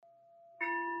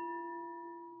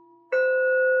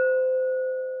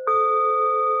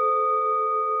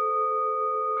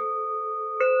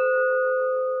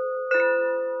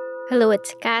Hello,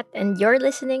 it's Kat, and you're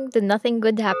listening to Nothing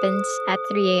Good Happens at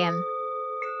 3 a.m.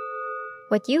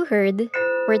 What you heard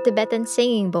were Tibetan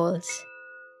singing bowls.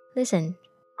 Listen.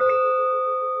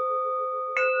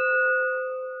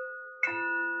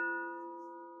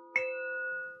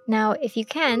 Now, if you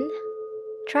can,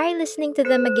 try listening to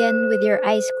them again with your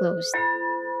eyes closed.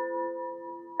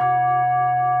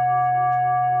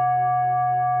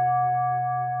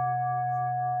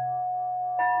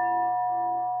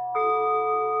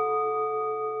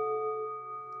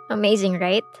 Amazing,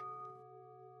 right?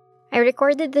 I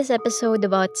recorded this episode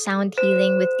about sound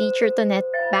healing with teacher Tonette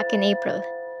back in April,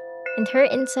 and her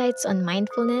insights on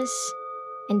mindfulness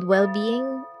and well being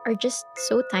are just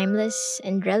so timeless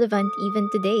and relevant even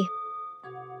today.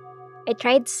 I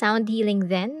tried sound healing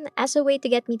then as a way to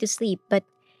get me to sleep, but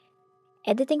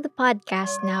editing the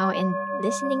podcast now and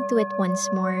listening to it once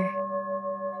more,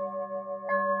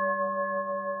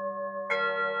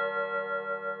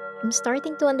 I'm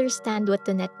starting to understand what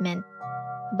Tonette meant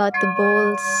about the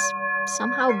bowls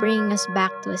somehow bringing us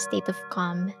back to a state of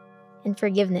calm and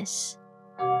forgiveness,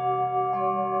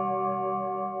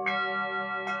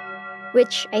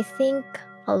 which I think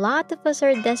a lot of us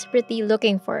are desperately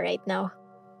looking for right now.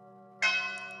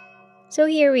 So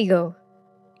here we go.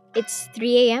 It's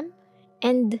 3 a.m.,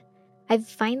 and I've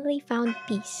finally found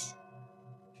peace.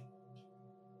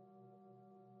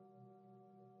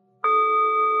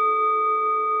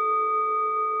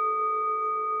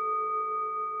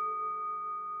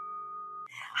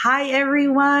 Hi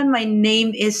everyone, my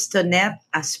name is Tonette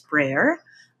Asprey.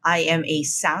 I am a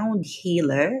sound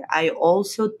healer. I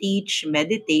also teach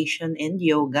meditation and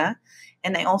yoga,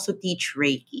 and I also teach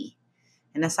Reiki.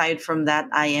 And aside from that,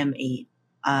 I am a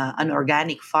an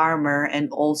organic farmer and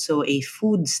also a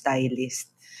food stylist.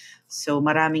 So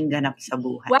maraming ganap sa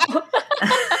buhay. Wow!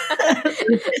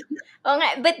 Oh,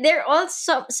 but they're all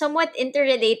somewhat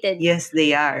interrelated. Yes,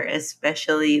 they are,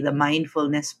 especially the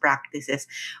mindfulness practices.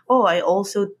 Oh, I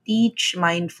also teach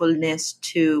mindfulness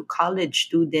to college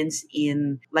students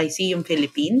in Lyceum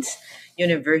Philippines,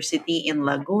 University in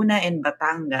Laguna and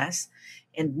Batangas.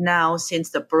 And now,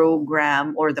 since the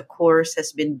program or the course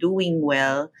has been doing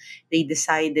well, they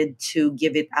decided to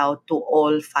give it out to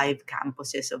all five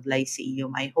campuses of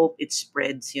Lyceum. I hope it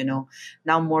spreads,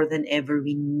 Now more than ever,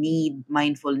 we need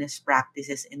mindfulness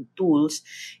practices and tools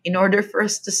in order for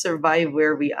us to survive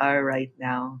where we are right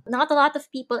now. Not a lot of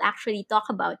people actually talk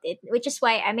about it, which is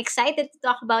why I'm excited to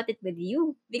talk about it with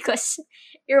you because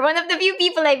you're one of the few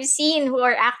people I've seen who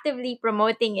are actively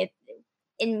promoting it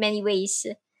in many ways.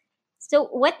 So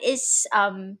what is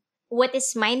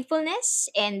mindfulness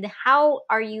and how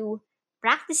are you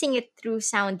practicing it through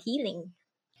sound healing?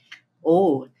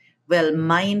 Oh, well,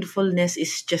 mindfulness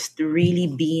is just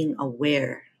really being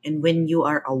aware. And when you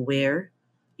are aware,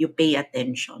 you pay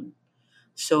attention.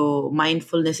 So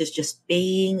mindfulness is just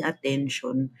paying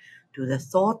attention to the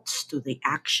thoughts, to the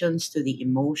actions, to the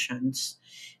emotions,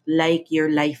 like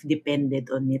your life depended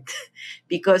on it.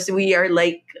 Because we are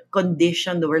like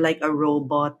conditioned, we're like a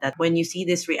robot that when you see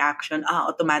this reaction,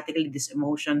 automatically this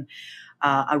emotion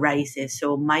arises.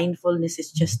 So mindfulness is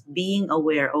just being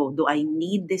aware. Oh, do I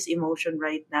need this emotion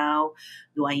right now?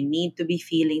 Do I need to be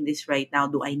feeling this right now?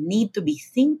 Do I need to be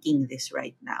thinking this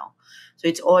right now? So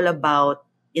it's all about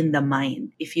in the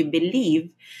mind. If you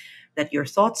believe that your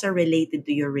thoughts are related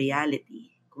to your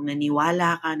reality, kung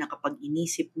naniwala ka na kapag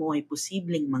inisip mo ay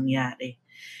posibleng mangyari,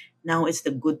 now is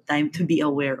the good time to be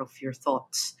aware of your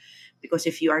thoughts. Because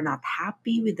if you are not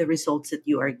happy with the results that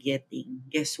you are getting,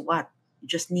 guess what?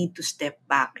 You just need to step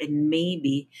back and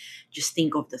maybe just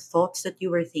think of the thoughts that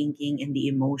you were thinking and the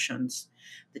emotions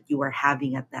that you were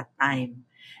having at that time.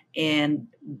 And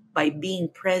by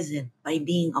being present, by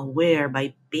being aware,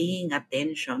 by paying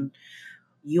attention,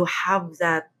 you have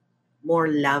that more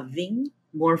loving,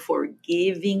 more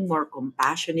forgiving, more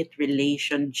compassionate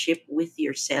relationship with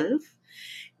yourself,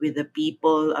 with the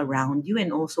people around you,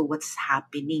 and also what's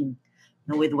happening,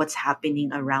 with what's happening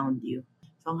around you.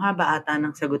 So, ang haba ata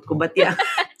ng sagot ko. But yeah,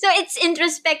 So it's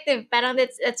introspective. Parang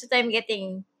that's what I'm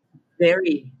getting.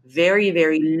 very, very,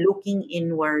 very looking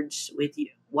inwards with you,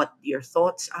 what your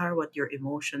thoughts are, what your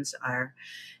emotions are,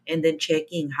 and then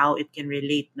checking how it can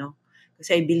relate, no? Because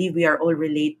I believe we are all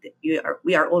related.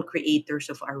 We are all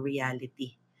creators of our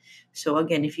reality. So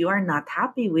again, if you are not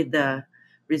happy with the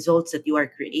results that you are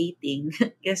creating,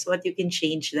 guess what? You can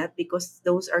change that because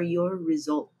those are your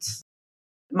results.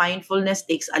 Mindfulness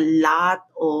takes a lot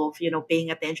of, paying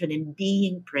attention and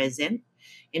being present.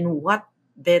 And what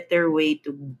better way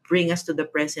to bring us to the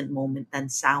present moment than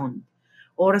sound?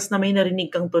 Oras na may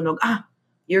narinig kang tunog,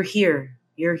 you're here.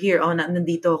 You're here. Oh,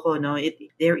 nandito ako, no?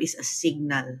 There is a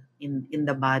signal in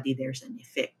the body. There's an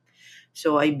effect.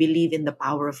 So I believe in the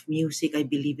power of music. I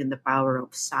believe in the power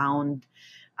of sound.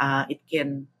 It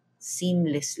can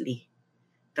seamlessly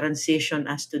transition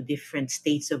us to different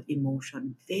states of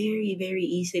emotion very, very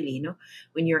easily.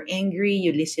 When you're angry,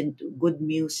 you listen to good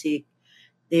music.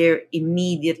 There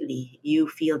immediately you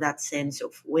feel that sense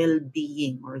of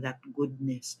well-being or that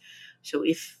goodness. So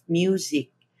if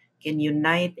music can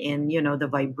unite in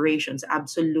the vibrations,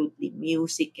 absolutely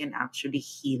music can actually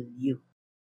heal you.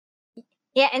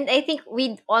 Yeah, and I think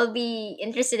we'd all be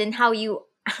interested in how you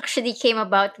actually came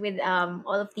about with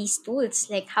all of these tools,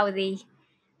 like how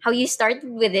you started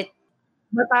with it.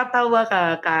 Matatawa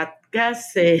ka, Kat,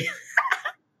 kasi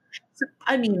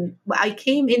I mean, I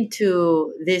came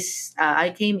into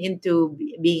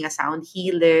being a sound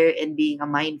healer and being a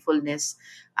mindfulness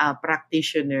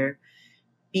practitioner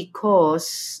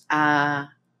because ang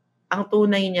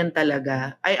tunay niyan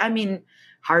talaga, I mean,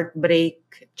 heartbreak,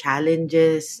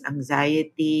 challenges,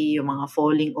 anxiety, yung mga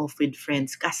falling off with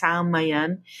friends, kasama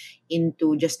yan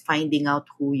into just finding out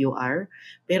who you are.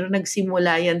 Pero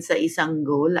nagsimula yan sa isang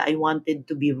goal. I wanted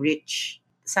to be rich.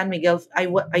 San Miguel,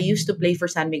 I used to play for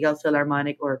San Miguel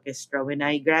Philharmonic Orchestra. When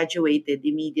I graduated,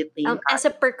 immediately in As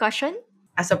a percussion.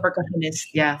 as a percussionist,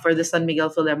 yeah, for the San Miguel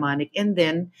Philharmonic. And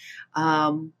then,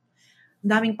 um,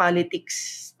 daming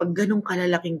politics pag ganong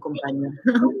kalalaking kumpanya.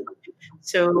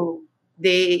 So,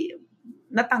 they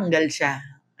natanggal siya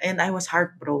and I was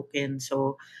heartbroken.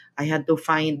 So, I had to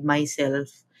find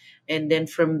myself. And then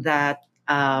from that,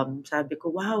 sabi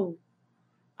ko, wow.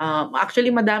 Actually,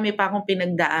 madami pa akong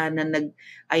pinagdaanan.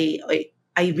 I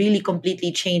really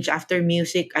completely changed after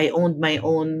music. I owned my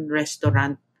own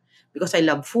restaurant because I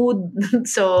love food.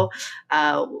 So,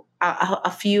 uh, a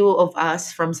few of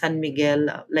us from San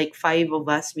Miguel, like five of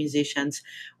us musicians,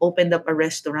 opened up a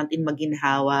restaurant in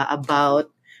Maginhawa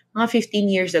about mga 15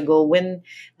 years ago when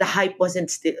the hype wasn't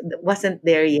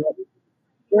there yet.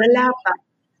 Wala pa.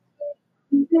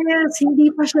 Yes,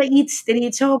 hindi pa siya Eat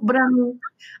Street. Sobrang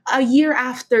a year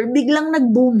after, biglang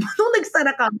nag-boom nung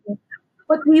nagsara kami.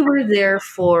 But we were there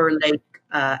for like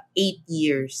 8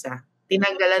 years.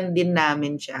 Tinanggalan din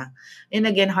namin siya. And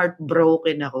again,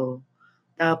 heartbroken ako.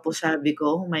 Tapos sabi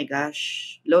ko, oh my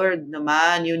gosh, Lord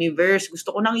naman, universe,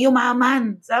 gusto ko nang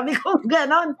yumaman. Sabi ko,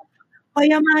 ganon.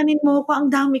 Payamanin mo ko,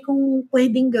 ang dami kong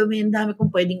pwedeng gawin, ang dami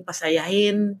kong pwedeng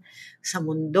pasayahin sa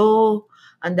mundo,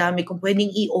 ang dami kong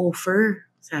pwedeng i-offer.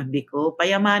 Sabi ko,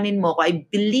 payamanin mo ko. I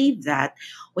believe that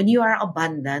when you are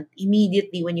abundant,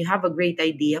 immediately when you have a great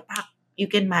idea,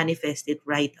 you can manifest it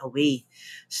right away.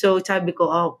 So sabi ko,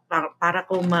 oh, para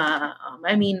ko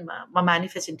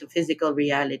ma-manifest into physical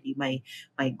reality, my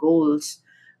goals,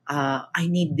 I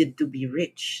needed to be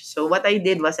rich. So what I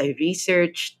did was I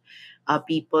researched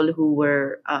people who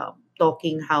were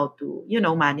talking how to,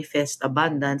 manifest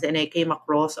abundance. And I came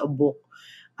across a book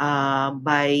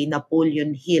by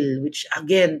Napoleon Hill, which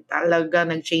again, talaga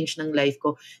nag-change ng life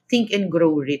ko. Think and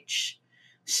Grow Rich.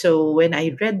 So when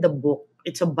I read the book,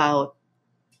 it's about,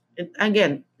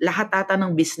 again, lahat ata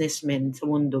ng businessmen sa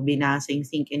mundo, binasa yung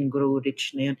Think and Grow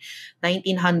Rich na yun.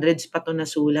 1900s pa to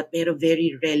nasulat, pero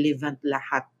very relevant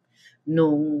lahat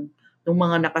nung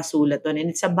mga nakasulat doon. And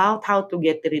it's about how to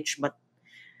get rich, but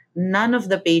none of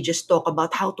the pages talk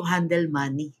about how to handle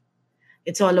money.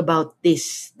 It's all about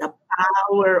this, the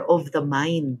power of the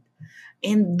mind.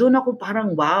 And doon ako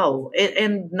parang wow.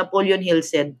 And Napoleon Hill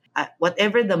said,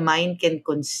 whatever the mind can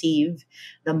conceive,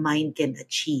 the mind can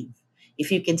achieve. If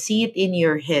you can see it in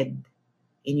your head,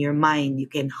 in your mind, you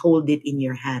can hold it in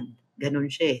your hand.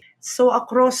 Ganun siya eh. So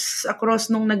across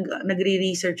nung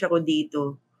nagre-research ako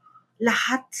dito,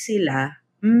 lahat sila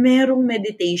merong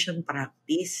meditation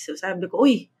practice. So sabi ko,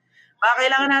 uy, baka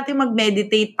kailangan natin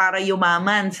mag-meditate para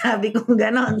yumaman. Sabi ko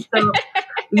gano'n. So,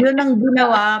 yun ang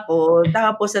ginawa ko.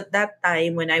 Tapos at that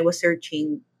time, when I was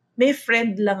searching, may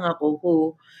friend lang ako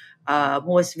who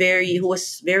was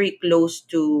very close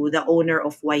to the owner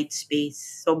of White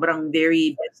Space. Sobrang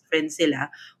very best friend sila.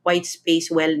 White Space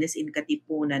Wellness in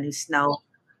Katipunan, who's now,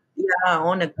 yeah,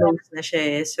 nag-close na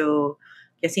siya eh. So,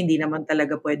 kasi hindi naman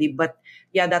talaga pwede. But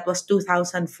yeah, that was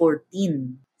 2014.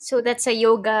 So that's a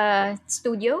yoga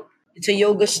studio. It's a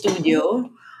yoga studio.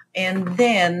 And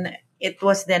then it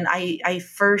was then I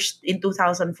first in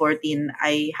 2014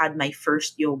 I had my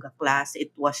first yoga class. It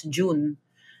was June,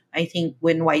 I think,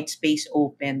 when White Space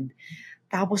opened.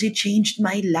 Tapos it changed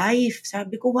my life.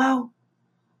 Sabi ko, wow,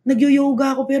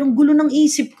 nagyo-yoga ako pero ang gulo ng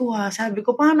isip ko ha. Sabi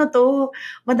ko, paano to?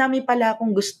 Madami pala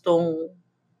akong gustong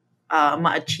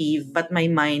ma-achieve but my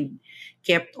mind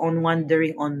kept on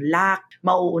wondering on luck,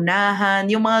 mauunahan,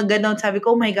 yung mga ganon. Sabi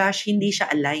ko, oh my gosh, hindi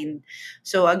siya aligned.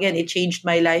 So again, it changed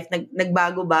my life.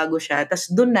 Nagbago-bago siya.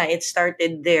 Tapos dun na, it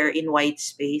started there in White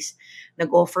Space.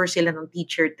 Nag-offer sila ng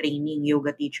teacher training, yoga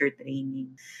teacher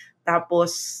training.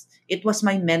 Tapos, it was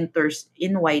my mentors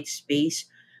in White Space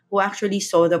who actually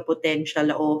saw the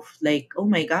potential of like, oh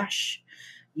my gosh,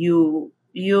 yung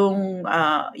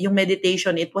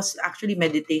meditation, it was actually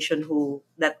meditation who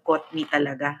that caught me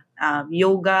talaga.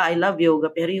 Yoga, I love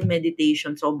yoga, pero yung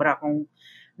meditation, sobra kong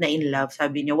na in love.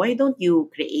 Sabi niya, why don't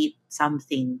you create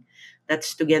something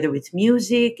that's together with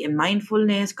music and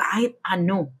mindfulness, kahit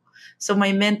ano. So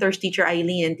my mentors, Teacher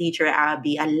Eileen and Teacher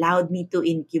Abby, allowed me to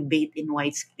incubate in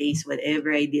White Space whatever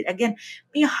I did. Again,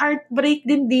 may heartbreak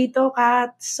din dito,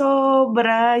 Kat.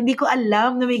 Sobra. Hindi ko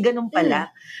alam na may ganun Mm. pala.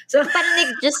 So, Parang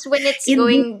like just when it's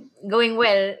in going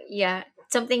well, yeah,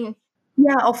 something.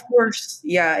 yeah, of course.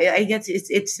 Yeah, I guess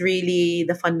it's really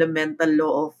the fundamental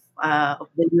law of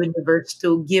the universe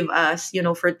to give us,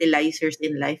 fertilizers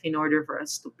in life in order for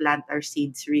us to plant our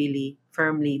seeds really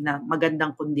firmly na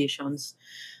magandang conditions.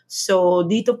 So,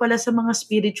 dito pala sa mga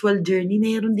spiritual journey,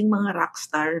 mayroon ding mga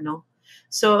rockstar, no?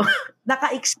 So,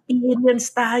 naka-experience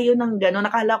tayo ng gano'n.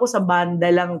 Nakala ko sa banda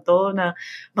lang to na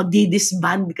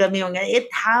magdi-disband kami.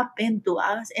 It happened to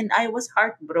us and I was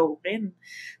heartbroken.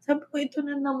 Sabi ko, ito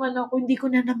na naman ako, hindi ko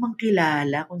na naman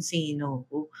kilala kung sino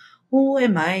ko. Who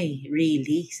am I,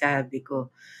 really? Sabi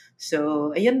ko.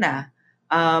 So, ayun na.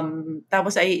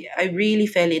 Tapos I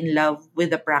really fell in love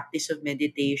with the practice of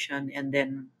meditation and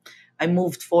then I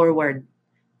moved forward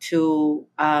to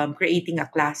creating a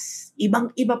class.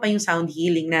 Ibang-iba pa yung sound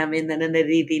healing namin na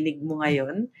naririnig mo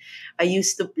ngayon. I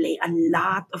used to play a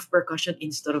lot of percussion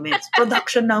instruments.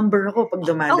 Production number ako pag Oh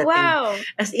dumadating. wow!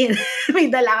 As in, may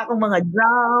dala akong mga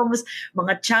drums,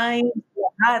 mga chimes,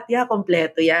 lahat. Yeah,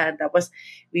 kompleto yan. Tapos,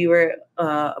 we were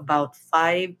about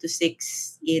 5 to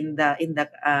 6 in the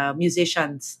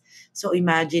musicians. So,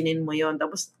 imaginein mo yon.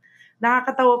 Tapos,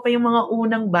 nakakatawa pa yung mga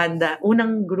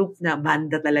unang group na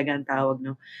banda talaga ang tawag,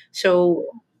 no? So,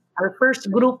 our first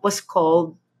group was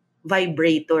called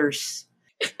Vibrators.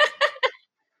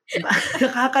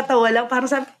 Nakakatawa lang,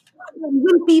 parang sabi,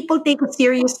 will people take us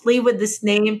seriously with this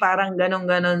name? Parang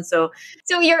ganon-ganon. So,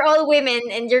 So you're all women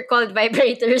and you're called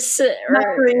vibrators, not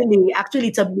or really. Actually,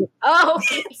 it's a mix. oh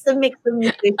okay. It's a mix of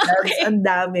musicians. Okay. Ang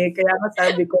dami. Kaya nga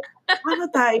sabi ko, ano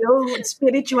tayo?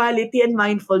 Spirituality and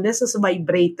mindfulness. So,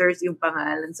 Vibrators yung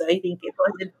pangalan. So, I think it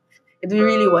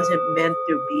really wasn't meant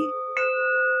to be.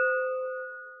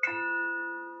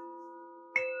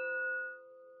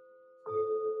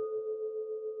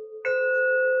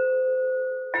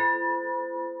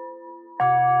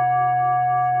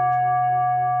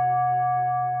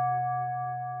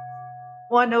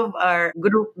 One of our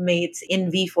group mates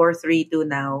in V432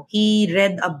 now, he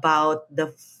read about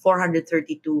the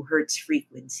 432 hertz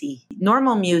frequency.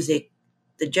 Normal music,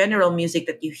 the general music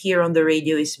that you hear on the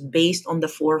radio is based on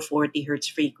the 440 hertz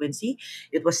frequency.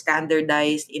 It was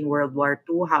standardized in World War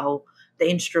II how the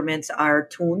instruments are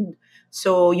tuned.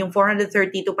 So yung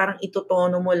 432 parang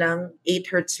itutono mo lang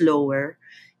 8 hertz lower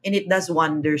and it does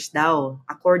wonders daw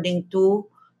according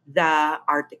to the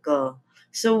article.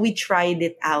 So we tried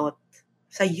it out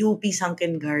sa UP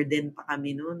Sunken Garden pa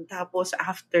kami noon. Tapos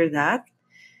after that,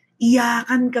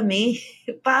 iyakan kami.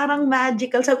 Parang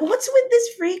magical. Sabi ko, what's with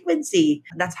this frequency?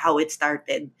 That's how it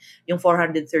started. Yung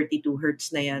 432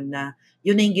 hertz na yan na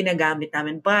yun na yung ginagamit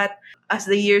namin. But as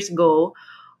the years go,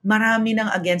 marami nang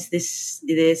against this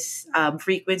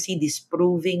frequency,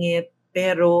 disproving it.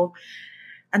 Pero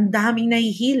ang daming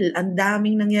nahihil, ang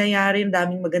daming nangyayari, ang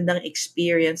daming magandang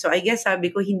experience. So I guess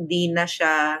sabi ko, hindi na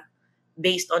siya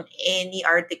based on any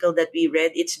article that we read.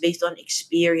 It's based on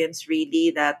experience really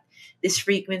that this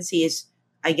frequency is,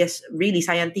 I guess, really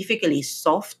scientifically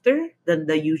softer than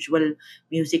the usual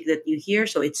music that you hear.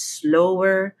 So it's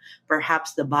slower.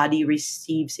 Perhaps the body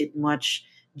receives it much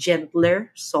gentler,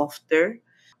 softer.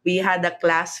 We had a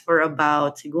class for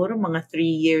about siguro mga 3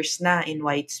 years na in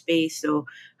White Space. So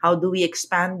how do we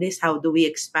expand this? How do we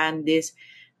expand this?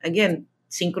 Again,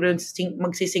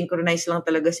 magsisynchronize lang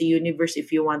talaga si universe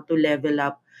if you want to level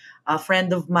up. A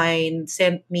friend of mine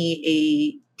sent me a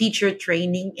teacher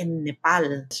training in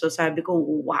Nepal. So sabi ko,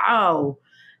 wow,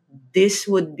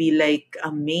 this would be like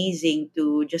amazing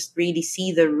to just really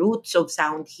see the roots of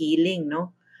sound healing,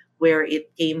 no? Where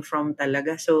it came from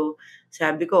talaga. So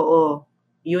sabi ko, oh,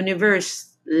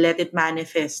 universe, let it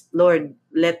manifest. Lord,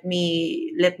 let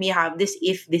me have this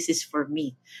if this is for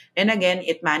me. And again,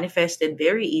 it manifested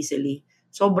very easily.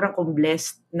 Sobrang kong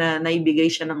blessed na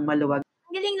naibigay siya ng maluwag.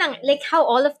 Galing lang, like how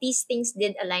all of these things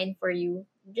did align for you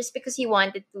just because you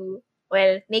wanted to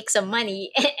well, make some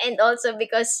money, and also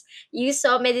because you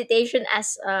saw meditation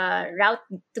as a route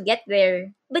to get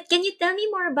there. But can you tell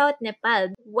me more about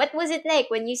Nepal? What was it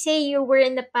like when you say you were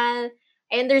in Nepal?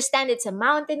 I understand it's a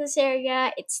mountainous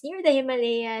area, it's near the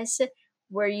Himalayas.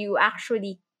 Were you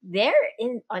actually there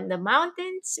in on the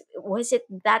mountains? Was it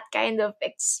that kind of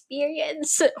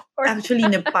experience? Or Actually,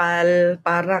 Nepal,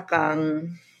 para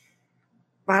kang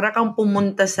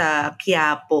pumunta sa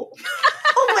Quiapo.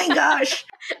 Oh my gosh!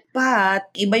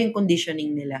 But iba yung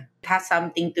conditioning nila. It has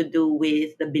something to do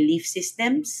with the belief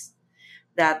systems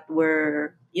that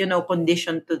were,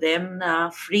 conditioned to them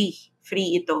na free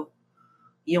ito.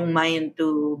 Yung mind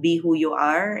to be who you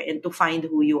are and to find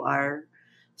who you are.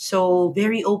 So,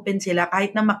 very open sila.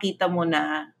 Kahit na makita mo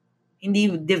na hindi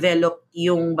developed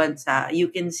yung bansa, you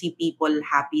can see people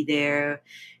happy there,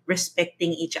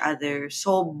 respecting each other.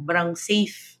 Sobrang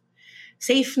safe.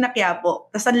 Safe na Quiapo.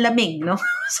 Tapos ang lamig, no?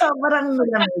 Sobrang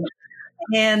lamig.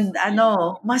 And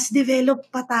mas develop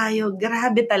pa tayo.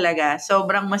 Grabe talaga.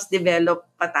 Sobrang mas develop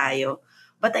pa tayo.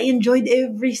 But I enjoyed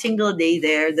every single day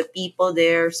there. The people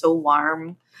there, so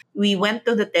warm. We went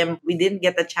to the temple. We didn't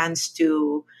get a chance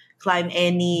to climb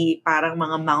any parang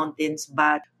mga mountains,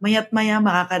 but mayat maya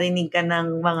makakarinig ka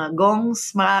ng mga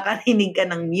gongs, makakarinig ka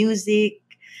ng music.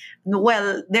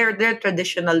 Well, they're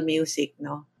traditional music,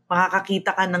 no?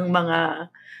 Makakakita ka ng mga,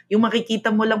 yung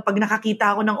makikita mo lang pag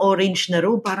nakakita ako ng orange na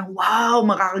robe, parang wow,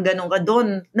 makakaganon ka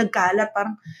doon. Nagkalat,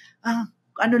 parang,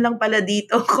 ano lang pala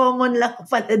dito, common lang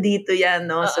pala dito yan,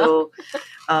 no? So,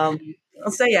 um,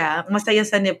 masaya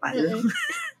sa Nepal. mm.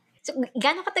 So,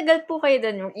 gaano katagal po kayo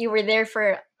dun? You were there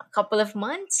for a couple of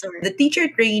months or? The teacher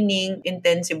training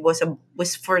intensive was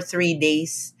for 3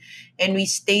 days, and we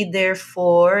stayed there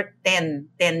for 10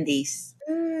 days.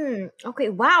 Okay,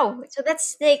 wow. So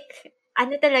that's like,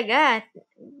 ano talaga,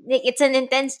 like it's an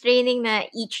intense training na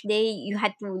each day you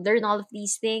had to learn all of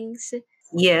these things.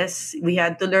 Yes, we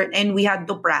had to learn and we had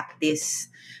to practice.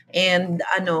 And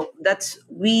that's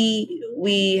we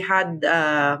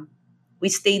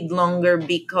stayed longer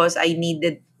because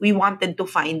we wanted to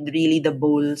find really the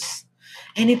bowls.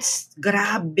 And it's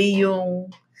grabe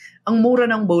yung ang mura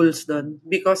ng bowls doon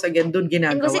because again doon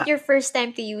And was it ginagawa. your first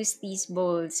time to use these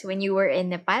bowls when you were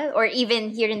in Nepal? Or even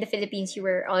here in the Philippines, you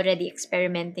were already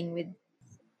experimenting with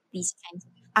these kinds of.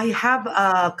 I have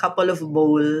a couple of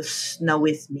bowls na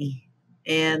with me.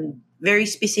 And very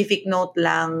specific note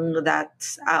lang that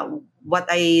what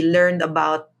I learned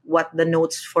about what the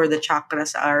notes for the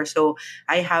chakras are. So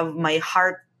I have my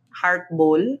heart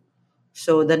bowl.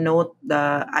 So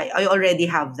I already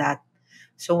have that.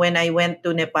 So when I went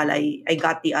to Nepal, I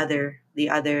got the other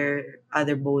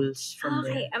bowls from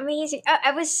Okay, there. amazing.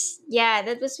 I was, yeah,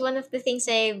 that was one of the things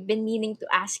I've been meaning to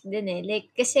ask din eh. Like,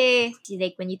 kasi,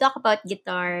 like, when you talk about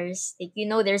guitars, like,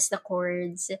 there's the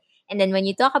chords. And then when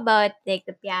you talk about, like,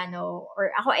 the piano,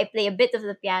 or ako, I play a bit of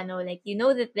the piano, like,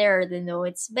 that there are the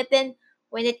notes. But then,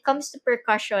 when it comes to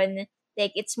percussion,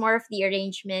 like, it's more of the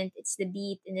arrangement, it's the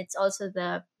beat, and it's also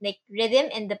the, like, rhythm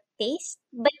and the pace.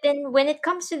 But then, when it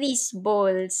comes to these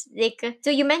bowls, like, so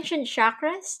you mentioned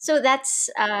chakras. So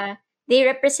they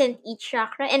represent each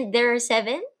chakra and there are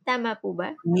seven? Tama po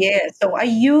ba? Yeah, so I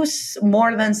use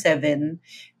more than seven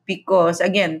because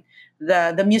again,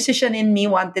 the musician in me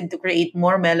wanted to create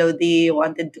more melody,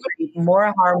 wanted to create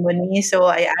more harmony, so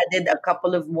I added a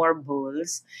couple of more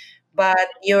bowls. But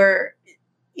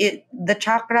the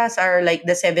chakras are like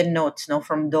the seven notes, no,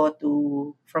 from do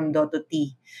to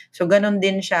T. So ganon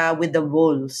din siya with the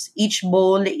bowls. Each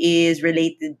bowl is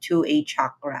related to a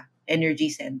chakra, energy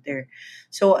center.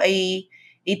 So a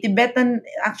Tibetan,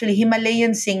 actually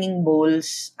Himalayan singing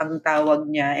bowls ang tawag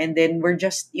niya, and then we're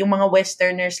just yung mga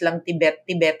westerners lang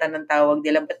Tibetan ang tawag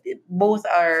nila, but both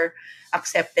are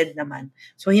accepted naman.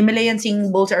 So Himalayan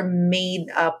singing bowls are made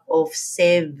up of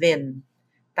 7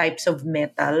 types of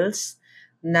metals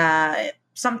na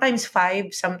sometimes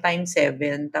 5, sometimes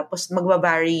 7, tapos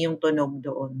magbabari yung tunog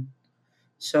doon.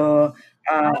 So,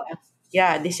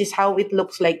 yeah, this is how it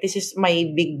looks like. This is my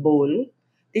big bowl.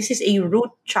 This is a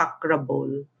root chakra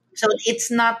bowl. So,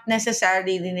 it's not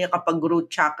necessarily din kapag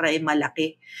root chakra ay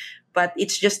malaki, but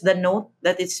it's just the note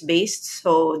that it's based.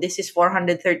 So, this is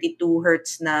 432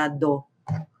 hertz na do.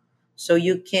 So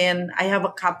I have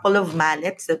a couple of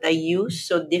mallets that I use,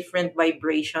 so different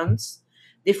vibrations.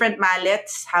 Different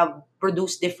mallets have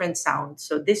produced different sounds.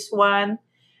 So this one,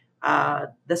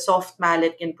 the soft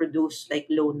mallet can produce like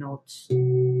low notes,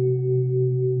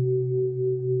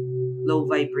 low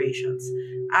vibrations.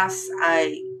 As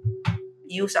I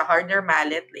use a harder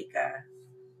mallet,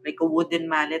 like a wooden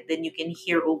mallet, then you can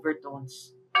hear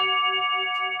overtones.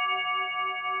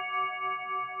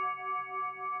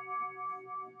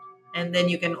 And then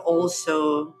you can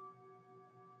also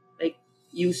like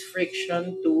use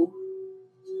friction to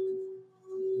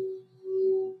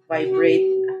vibrate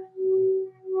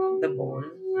the bowl.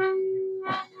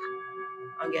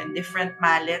 Again, different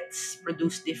mallets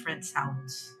produce different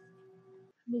sounds.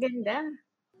 Ang ganda.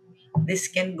 This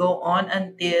can go on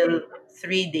until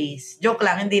 3 days. Joke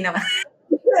lang, hindi naman.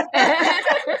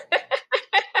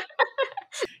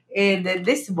 And then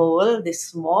this bowl, this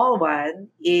small one,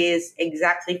 is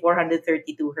exactly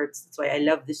 432 hertz. That's why I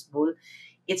love this bowl.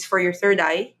 It's for your third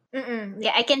eye. Mm-mm.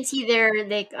 Yeah, I can see there,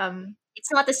 like,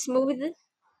 it's not as smooth.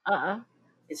 Uh-uh.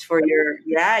 It's for your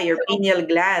pineal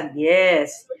gland.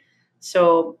 Yes.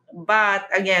 So, but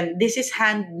again, this is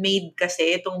handmade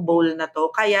kasi itong bowl na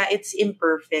to. Kaya it's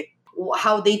imperfect.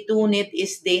 How they tune it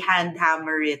is they hand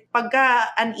hammer it. Pagka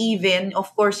uneven,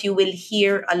 of course, you will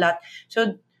hear a lot.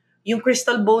 So, yung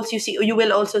crystal bowls you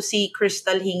will also see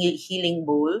crystal healing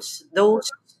bowls. Those,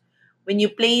 when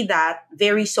you play that,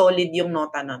 very solid yung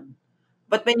nota nun.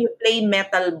 But when you play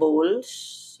metal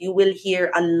bowls, you will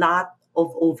hear a lot of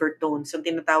overtones. So,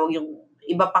 tinatawag yung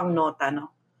iba pang nota,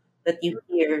 no? That you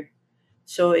hear.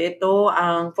 So, ito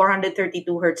ang 432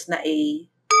 hertz na A.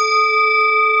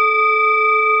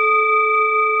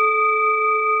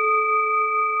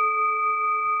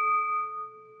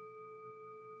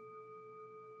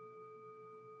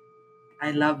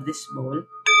 I love this bowl.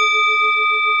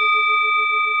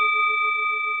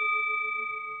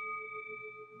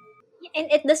 And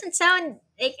it doesn't sound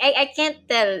like, I can't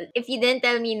tell if you didn't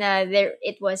tell me na there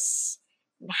it was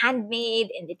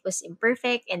handmade and it was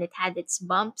imperfect and it had its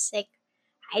bumps. Like,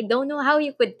 I don't know how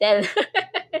you could tell.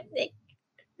 Like,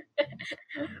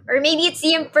 or maybe it's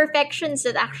the imperfections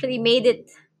that actually made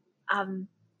it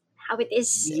how it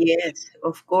is. Yes,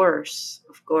 of course.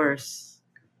 Of course.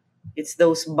 It's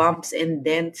those bumps and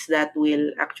dents that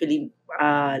will actually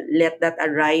let that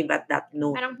arrive at that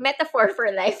note. Parang metaphor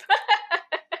for life.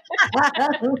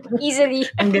 Easily.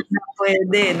 Ang ganda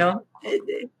pwede, no?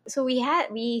 So we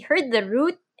heard the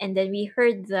root, and then we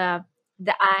heard the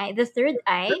third The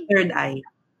eye. third eye.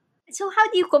 So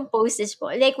how do you compose this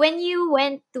po? Like when you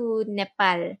went to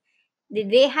Nepal, did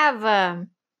they have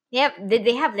did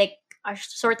they have like a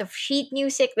sort of sheet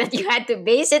music that you had to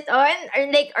base it on,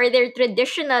 or like are there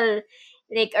traditional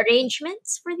like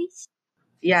arrangements for these?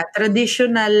 Yeah,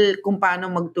 traditional kung paano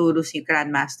magturo si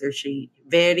Grandmaster Shay.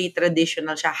 Very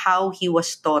traditional siya, how he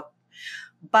was taught.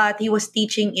 But he's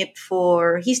teaching it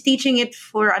for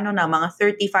ano na, mga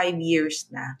 35 years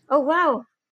na. Oh wow.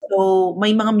 So,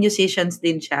 may mga musicians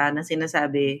din siya na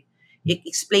sinasabi,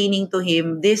 explaining to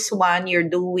him, this one you're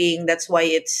doing, that's why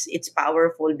it's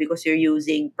powerful because you're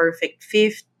using perfect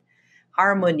fifth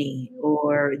harmony,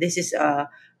 or this is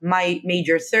my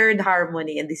major third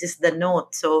harmony, and this is the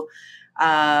note. So,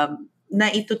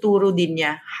 naituturo din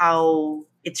niya how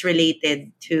it's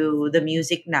related to the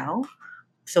music now,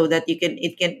 so that he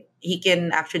can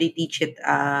actually teach it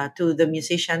to the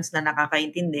musicians na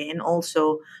nakakaintindi, and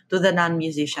also to the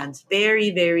non-musicians. Very,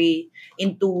 very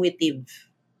intuitive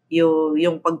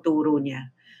yung pagturo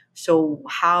niya. So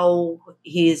how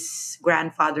his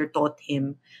grandfather taught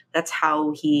him, that's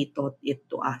how he taught it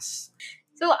to us.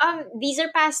 So these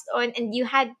are passed on, and you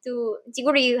had to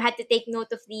siguro you had to take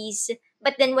note of these.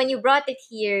 But then when you brought it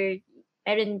here,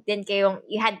 meron din kayong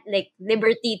you had like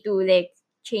liberty to like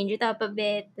change it up a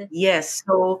bit. Yes.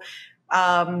 So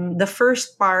the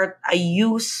first part, I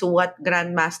use what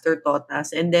Grandmaster taught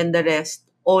us, and then the rest,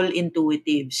 all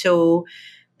intuitive. So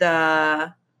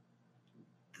the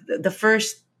the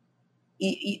first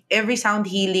every sound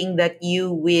healing that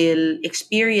you will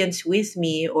experience with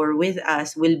me or with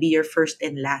us will be your first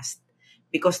and last,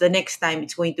 because the next time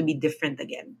it's going to be different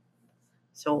again.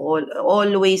 So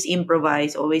always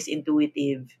improvise, always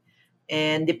intuitive,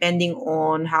 and depending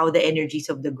on how the energies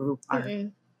of the group are.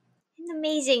 Mm-mm.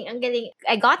 Amazing. Ang galing.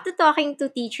 I got to talking to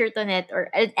Teacher Tonette,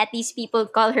 or at least people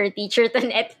call her Teacher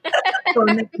Tonette. So,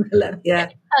 yeah.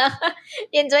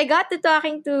 And so I got to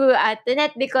talking to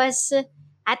Tonette because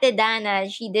Ate Dana,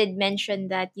 she did mention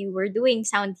that you were doing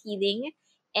sound healing.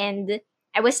 And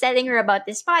I was telling her about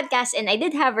this podcast, and I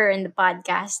did have her in the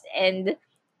podcast. And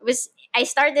I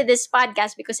started this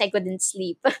podcast because I couldn't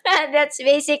sleep. That's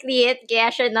basically it.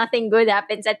 Kaya siya, nothing good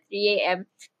happens at 3 a.m.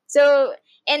 So,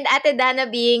 and Ate Dana,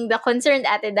 being the concerned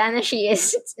Ate Dana she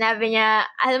is, sinabi niya,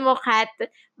 alam mo, Kat,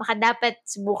 baka dapat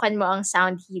subukan mo ang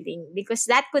sound healing because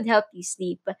that could help you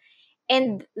sleep.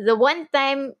 And the one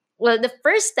time, well, the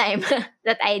first time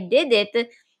that I did it,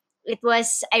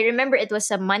 I remember it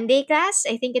was a Monday class.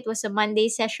 I think it was a Monday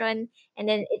session. And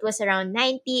then it was around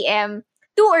 9 p.m.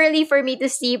 Too early for me to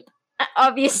sleep,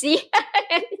 obviously.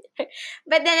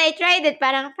 But then I tried it,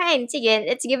 parang fine, sige,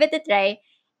 let's give it a try.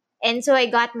 And so I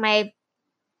got my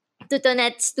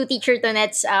two teacher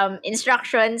Tonet's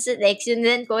instructions. Like,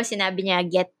 sundan ko, sinabi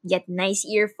niya, get nice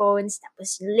earphones,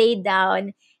 tapos lay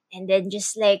down, and then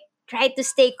just like, try to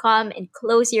stay calm and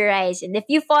close your eyes. And if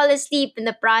you fall asleep in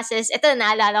the process, ito,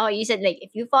 naalala ko, you said, like,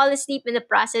 if you fall asleep in the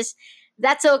process,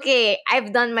 that's okay.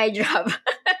 I've done my job.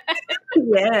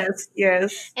 Yes,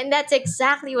 yes. And that's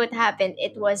exactly what happened.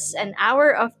 It was an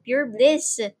hour of pure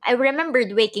bliss. I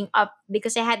remembered waking up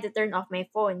because I had to turn off my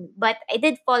phone, but I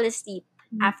did fall asleep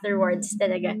afterwards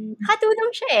talaga.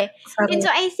 Nakatulong siya eh. And so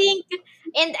Sarap I think,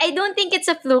 and I don't think it's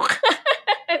a fluke.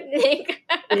 Like,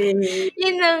 eh.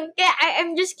 yun lang. Kaya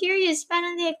I'm just curious,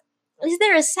 parang like, is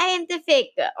there a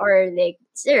scientific or like,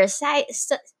 is there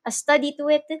a study to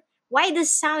it? Why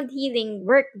does sound healing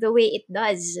work the way it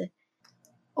does?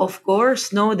 Of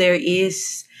course, no, there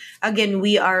is. Again,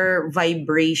 we are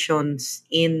vibrations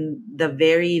in the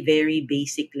very, very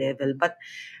basic level. But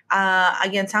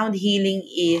again, sound healing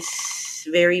is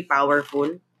very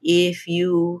powerful. If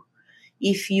you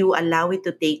allow it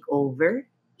to take over,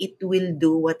 it will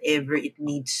do whatever it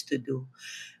needs to do.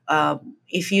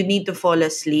 If you need to fall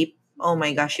asleep, oh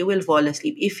my gosh, you will fall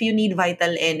asleep. If you need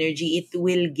vital energy, it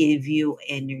will give you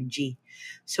energy.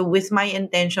 So with my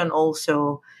intention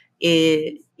also,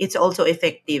 it's also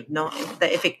effective, no? The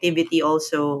effectivity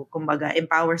also, kumbaga,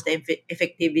 empowers the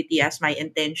effectivity as my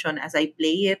intention as I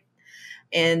play it.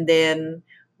 And then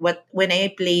when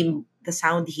I play the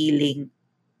sound healing,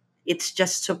 it's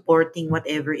just supporting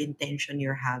whatever intention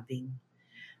you're having.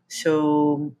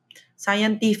 So,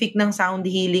 scientific ng sound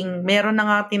healing, meron na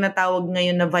nga tinatawag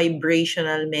ngayon na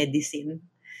vibrational medicine.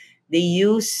 They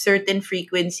use certain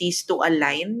frequencies to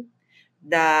align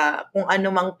kung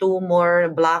ano mang tumor,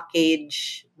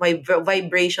 blockage,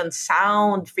 vibration,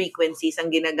 sound frequencies ang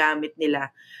ginagamit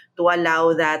nila to allow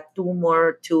that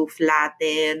tumor to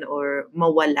flatten or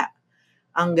mawala.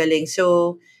 Ang galing.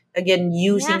 So, again,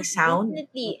 using Yeah, sound.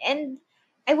 definitely. And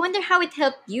I wonder how it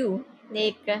helped you.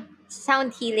 Like,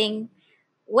 sound healing.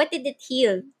 What did it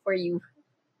heal for you?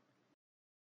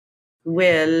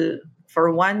 Well,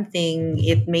 for one thing,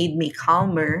 it made me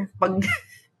calmer.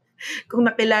 Kung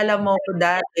nakilala mo ko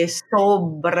dati,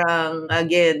 sobrang,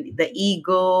 again, the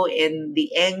ego and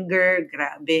the anger,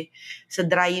 grabe. Sa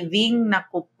driving,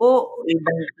 naku po,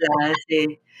 ibang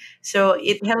klase. So,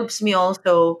 it helps me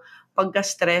also, pagka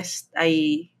stressed,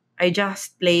 I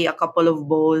just play a couple of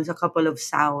bowls, a couple of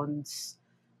sounds.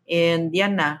 And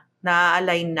yan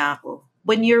na-align na ako.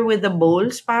 When you're with the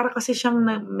bowls, para kasi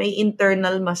siyang may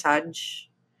internal massage.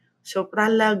 So,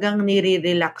 talagang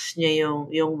nire-relax niya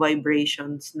yung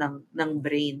vibrations ng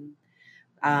brain.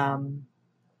 Um,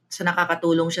 so,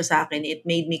 nakakatulong siya sa akin. It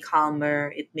made me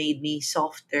calmer. It made me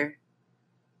softer.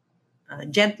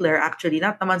 Gentler, actually.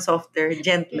 Not naman softer, Mm-mm.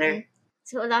 gentler.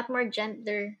 So, a lot more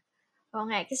gentler. Oo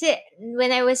nga. Kasi when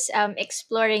I was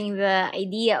exploring the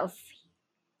idea of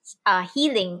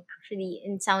healing, actually,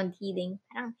 in sound healing,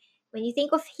 parang when you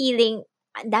think of healing,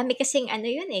 ang dami kasing ano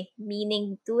yun eh,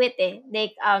 meaning to it eh.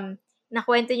 Like,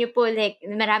 nakwento niyo po, like,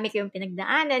 marami kayong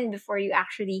pinagdaanan before you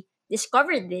actually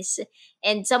discovered this.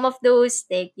 And some of those,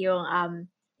 like, yung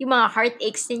mga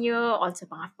heartaches ninyo, also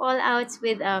mga fallouts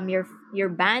with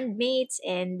your bandmates,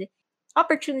 and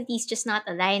opportunities just not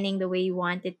aligning the way you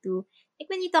wanted to.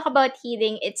 Like, when you talk about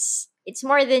healing, it's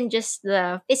more than just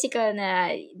the physical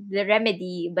na the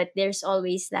remedy, but there's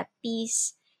always that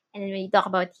peace. And then when you talk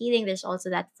about healing, there's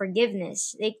also that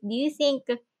forgiveness. Like, do you think,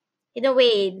 in a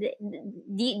way,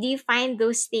 do you find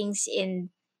those things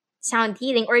in sound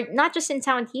healing, or not just in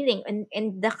sound healing,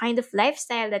 and the kind of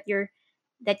lifestyle that you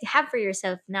have for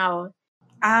yourself now?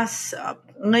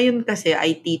 Ngayon kasi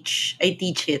I teach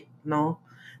it, no?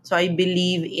 So I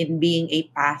believe in being a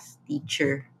path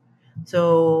teacher.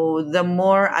 So the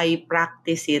more I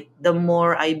practice it, the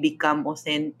more I become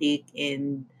authentic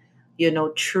and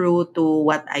true to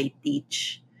what I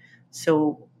teach.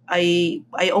 So I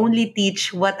only teach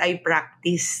what I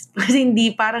practice. Kasi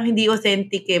parang hindi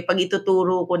authentic eh pag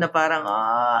ituturo ko na parang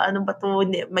ano ba to,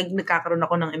 nagkakaroon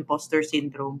ako ng imposter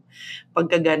syndrome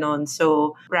pagka ganon.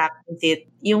 So practice it.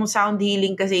 Yung sound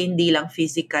healing kasi hindi lang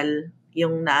physical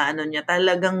yung naano niya,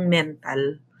 talagang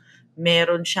mental.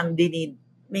 Meron siyang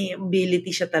may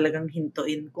ability siya talagang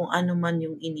hintuin kung ano man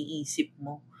yung iniisip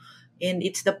mo. And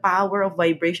it's the power of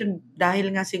vibration.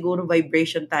 Dahil nga siguro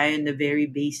vibration tayo in the very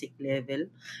basic level.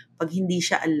 Pag hindi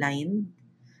siya aligned,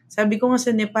 sabi ko nga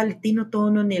sa Nepal,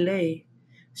 tinotono nila eh.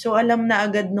 So alam na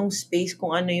agad nung space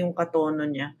kung ano yung katono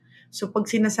niya. So, pag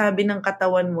sinasabi ng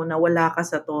katawan mo na wala ka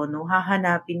sa tono,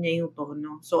 hahanapin niya yung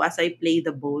tono. So, as I play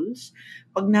the bowls,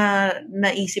 pag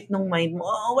naisip ng mind mo,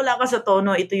 oh, wala ka sa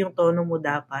tono, ito yung tono mo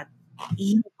dapat,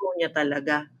 ihinto niya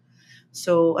talaga.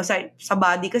 So, aside sa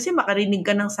body kasi makarinig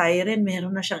ka ng siren,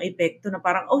 meron na siyang epekto na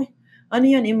parang, "Uy, ano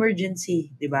 'yan, emergency,"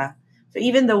 'di ba? So,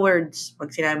 even the words,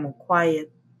 pag sinabi mong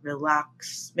quiet,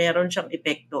 relax, meron siyang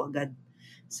epekto agad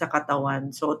sa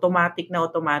katawan. So, automatic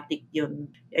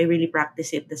 'yun. I really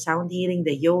practice it. The sound healing,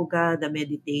 the yoga, the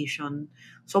meditation.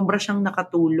 Sobra siyang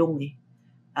nakatulong, eh.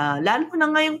 Lalo na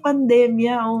ngayong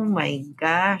pandemya, oh my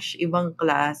gosh, ibang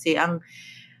klase.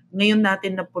 Ngayon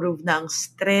natin na-prove na ang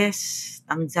stress,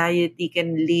 anxiety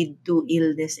can lead to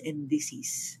illness and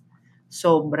disease.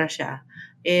 Sobra siya.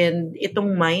 And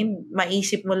itong mind,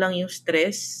 maisip mo lang yung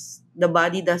stress, the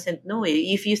body doesn't know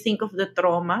eh. If you think of the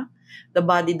trauma, the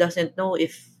body doesn't know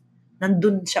if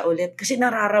nandun siya ulit. Kasi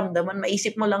nararamdaman,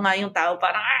 maisip mo lang nga yung tao,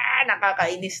 parang,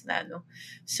 nakakainis na, no?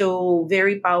 So,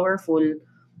 very powerful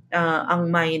ang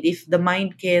mind. If the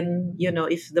mind can,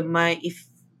 if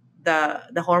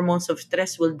the hormones of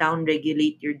stress will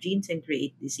downregulate your genes and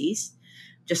create disease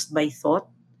just by thought.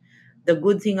 The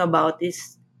good thing about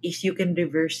this is you can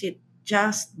reverse it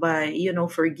just by,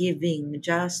 forgiving,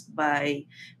 just by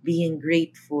being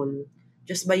grateful,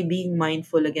 just by being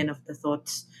mindful again of the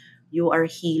thoughts. You are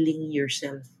healing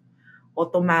yourself.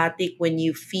 Automatic when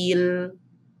you feel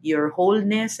your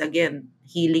wholeness, again,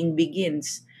 healing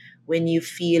begins. When you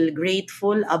feel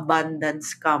grateful,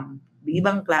 abundance come.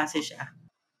 Ibang klase siya.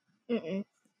 Mm-mm.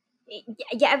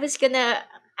 Yeah, I was gonna.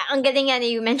 Ang galing nga na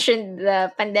you mentioned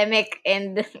the pandemic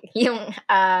and yung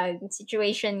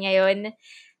situation ngayon,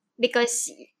 because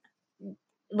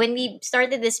when we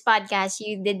started this podcast,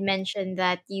 you did mention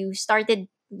that you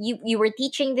were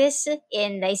teaching this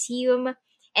in Lyceum,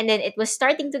 and then it was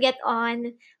starting to get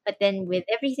on, but then with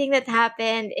everything that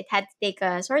happened, it had to take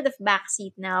a sort of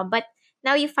backseat now. But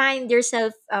now you find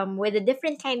yourself with a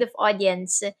different kind of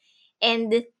audience,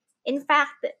 and in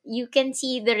fact, you can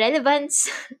see the relevance,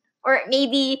 or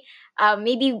maybe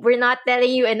we're not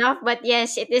telling you enough, but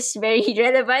yes, it is very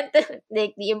relevant,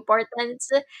 like the importance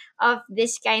of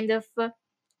this kind of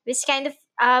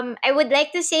I would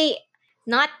like to say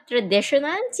not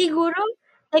traditional siguro,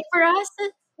 like for us.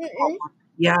 Mm-mm,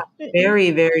 Yeah, mm-mm.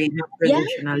 very, very not Yeah.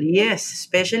 traditional. Yes,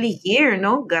 especially here,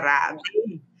 no? Grabe.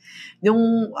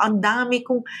 Yung ang dami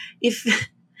kong if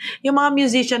yung mga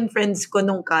musician friends ko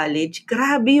nung college,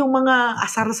 grabe yung mga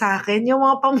asar sa akin, yung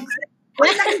mga pag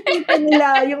nakikita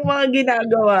nila yung mga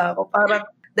ginagawa ko, parang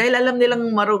dahil alam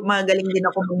nilang magaling din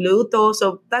ako magluto.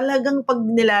 So, talagang 'pag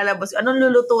nilalabas, "Anong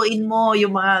lulutuin mo?"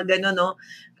 Yung mga gano'n, 'no?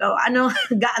 So, ano,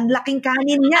 ang laking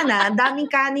kanin niyan, ang daming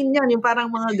kanin niyan, yung parang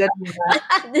mga gano'n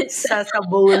This- sa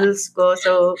bowls ko.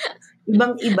 So,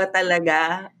 ibang-iba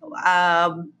talaga.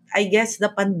 I guess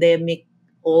the pandemic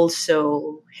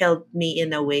also helped me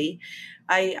in a way.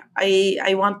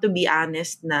 I want to be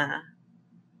honest na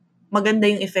maganda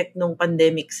yung effect nung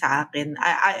pandemic sa akin.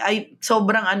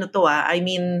 Sobrang ano to I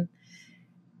mean,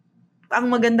 ang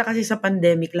maganda kasi sa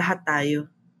pandemic, lahat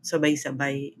tayo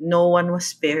sabay-sabay. No one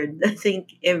was spared. I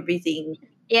think everything,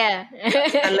 yeah.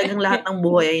 talagang lahat ng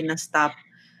buhay ay na-stop.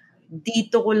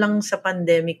 Dito ko lang sa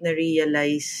pandemic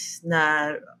na-realize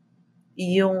na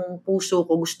yung puso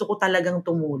ko, gusto ko talagang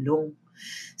tumulong.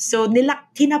 So,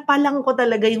 kinapalang ko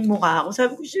talaga yung mukha ko.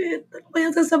 Sabi ko, shit, ano ba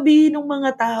yung sasabihin ng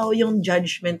mga tao, yung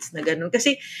judgments na ganun.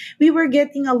 Kasi we were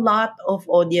getting a lot of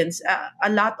audience, a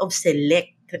lot of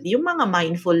select. Yung mga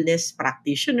mindfulness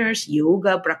practitioners,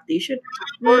 yoga practitioners,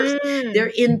 of course, Mm.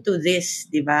 they're into this,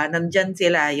 di ba? Nandyan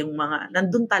sila,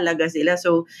 nandun talaga sila.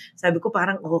 So, sabi ko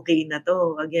parang okay na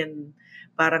to. Again,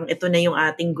 parang ito na yung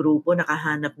ating grupo,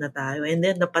 nakahanap na tayo. And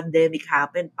then the pandemic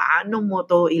happened. Paano mo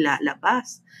to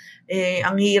ilalabas?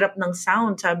 Ang hirap ng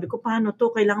sound. Sabi ko, paano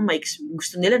to? Kailangan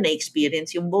gusto nila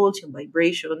na-experience yung bowls, yung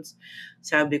vibrations.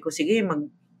 Sabi ko, sige,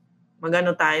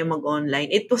 mag-ano tayo, mag-online.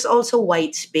 It was also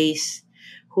White Space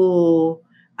who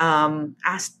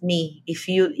asked me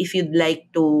if you'd like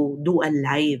to do a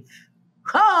live.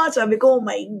 Sabi ko, oh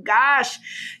my gosh,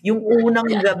 yung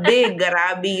unang gabi,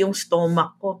 grabe yung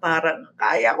stomach ko. Parang,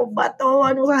 kaya ko ba to?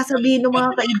 Ano sasabihin ng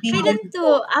mga kaibigan Kailan to?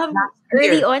 ko? Last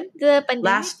Early year. on the pandemic?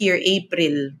 Last year,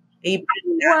 April. April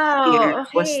last year Wow,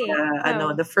 was okay.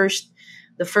 Wow. the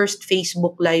first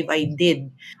Facebook Live I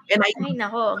did. And Ay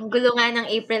nako, ang gulo nga ng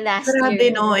April last grabe,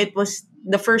 year. no? It was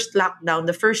the first lockdown,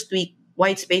 the first week,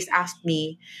 Whitespace asked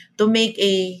me to make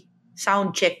a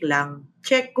sound check lang.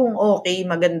 Check kung okay,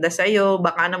 maganda sa'yo,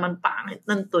 baka naman pangit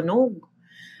ng tunog.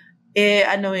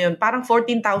 ano yun, parang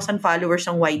 14,000 followers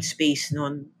ang White Space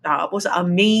nun. Tapos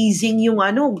amazing yung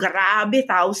grabe,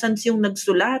 thousands yung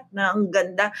nagsulat na ang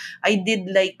ganda. I did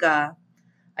like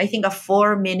I think a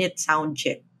 4-minute sound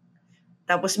check.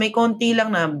 Tapos may konti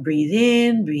lang na breathe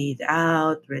in, breathe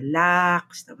out,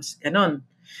 relax, tapos ganun.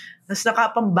 Tapos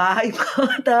nakapambahay pa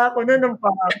ata ako nun.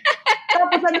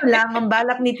 Tapos lang, ang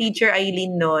balak ni Teacher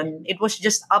Eileen nun, it was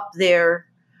just up there.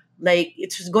 Like,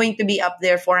 it was going to be up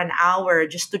there for an hour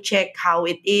just to check how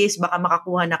it is. Baka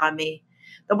makakuha na kami.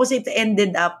 Tapos it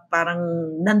ended up parang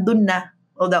nandun na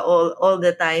all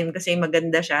the time kasi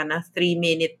maganda siya na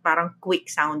 3-minute parang quick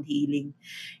sound healing.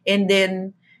 And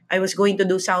then, I was going to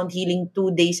do sound healing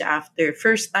 2 days after.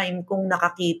 First time kong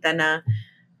nakakita na,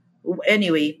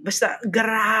 anyway, basta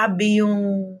grabe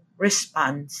yung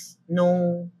response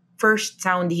nung first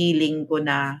sound healing ko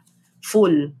na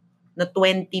full na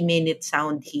 20-minute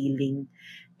sound healing.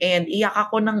 And iyak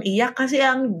ako ng iyak kasi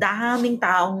ang daming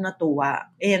taong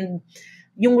natuwa. And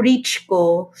yung reach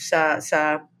ko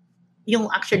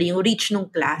yung reach nung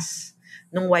class,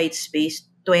 nung White Space,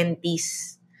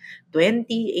 20s, 20,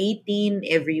 18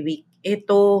 every week.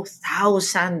 Ito,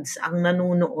 thousands ang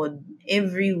nanonood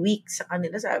every week sa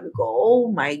kanila. Sabi ko, oh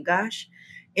my gosh,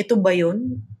 ito ba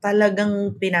yun?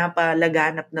 Talagang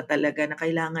pinapalaganap na talaga na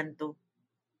kailangan to.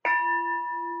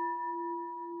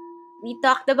 We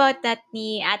talked about that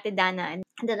ni Ate Dana in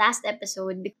the last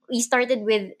episode. We started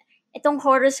with itong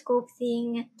horoscope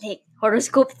thing, the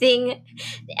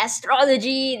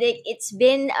astrology, like it's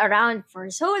been around for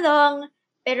so long,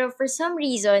 pero for some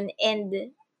reason,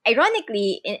 and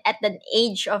ironically, at the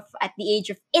age of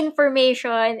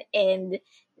information and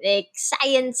like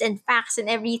science and facts and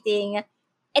everything,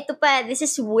 this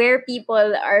is where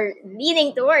people are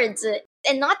leaning towards,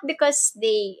 and not because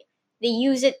they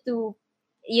use it to,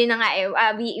 yun na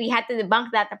nga we had to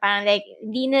debunk that na parang like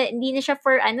hindi na siya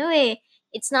for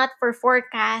it's not for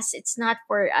forecast, it's not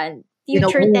for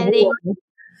future telling.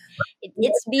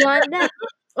 It's beyond that.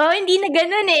 Oh, hindi na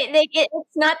ganun eh. Like,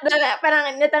 it's not the,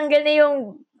 parang natanggal na yung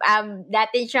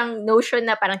dati siyang notion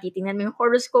na parang titingnan mo yung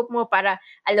horoscope mo para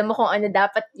alam mo kung ano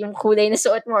dapat yung kulay na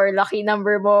suot mo or lucky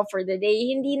number mo for the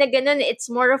day. Hindi na ganun.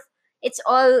 It's more of, it's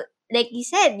all, like you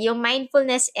said, yung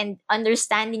mindfulness and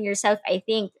understanding yourself, I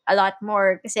think, a lot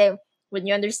more. Kasi when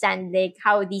you understand like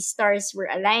how these stars were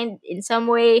aligned in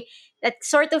some way, that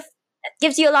sort of that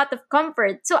gives you a lot of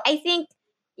comfort. So I think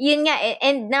yun nga,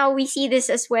 and now we see this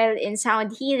as well in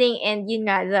sound healing and yun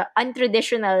nga, the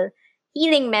untraditional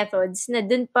healing methods na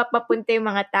dun pa papunta yung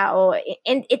mga tao,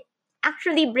 and it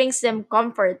actually brings them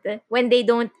comfort when they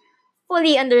don't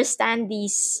fully understand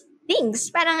these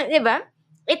things. Parang, di ba?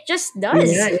 It just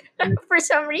does. Yeah. For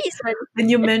some reason.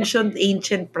 When you mentioned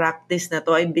ancient practice na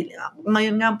to,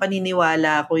 ngayon nga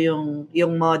paniniwala ko yung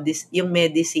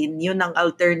medicine, yun ang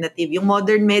alternative, yung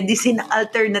modern medicine ang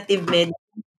alternative medicine.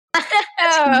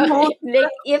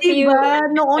 Like if diba,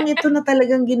 noon ito na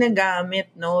talagang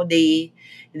ginagamit, no? They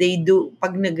do,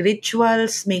 pag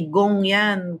nag-rituals, may gong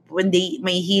yan. When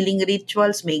may healing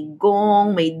rituals, may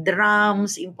gong, may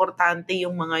drums, importante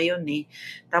yung mga yun eh.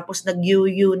 Tapos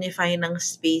nag-unify ng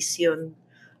space yun.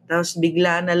 Tapos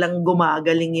bigla na lang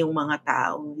gumagaling yung mga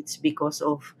tao. It's because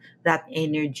of that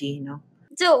energy, no?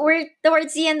 So we're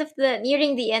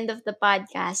nearing the end of the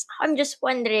podcast. I'm just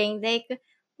wondering, like,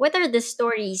 what are the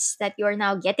stories that you're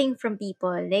now getting from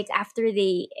people, like after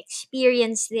they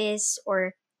experience this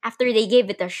or after they gave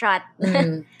it a shot?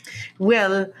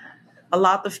 Well, a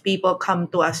lot of people come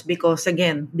to us because,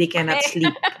 again, they cannot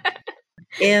sleep.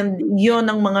 And yun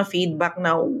ang mga feedback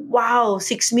na, wow, 6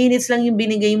 minutes lang yung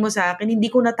binigay mo sa akin,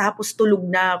 hindi ko natapos, tulog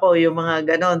na ako, yung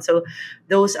mga ganon. So,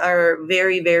 those are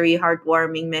very, very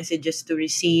heartwarming messages to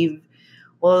receive.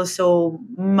 Also,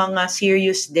 mga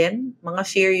serious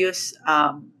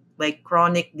like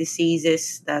chronic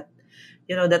diseases that,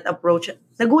 that approach.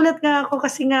 Nagulat nga ako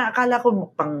kasi nga, akala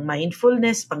ko pang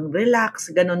mindfulness, pang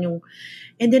relax, ganon yung,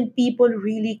 and then people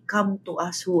really come to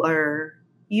us who are,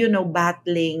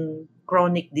 battling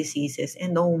chronic diseases.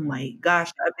 And oh my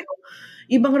gosh, sabi ko,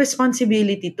 ibang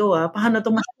responsibility to Paano to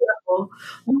masira ko?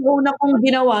 Nung una kong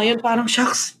ginawa yun, parang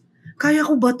shucks, kaya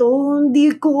ko ba to?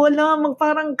 Hindi ko alam.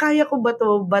 Parang kaya ko ba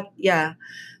to? But yeah.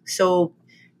 So,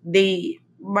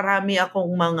 marami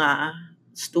akong mga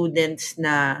students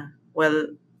na,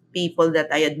 people that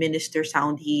I administer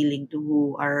sound healing to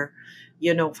who are,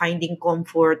 finding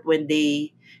comfort when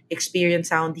they experience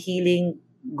sound healing,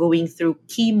 going through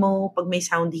chemo. Pag may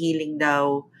sound healing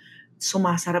daw,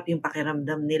 sumasarap yung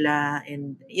pakiramdam nila.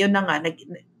 And yun na nga,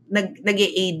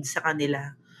 nag-aid sa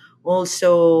kanila.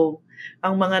 Also,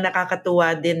 ang mga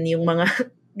nakakatuwa din yung mga,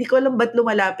 di ko alam ba't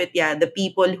lumalapit the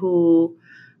people who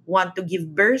want to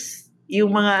give birth,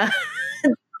 yung mga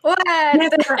What?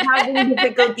 yes, are having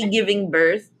difficulty giving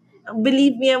birth,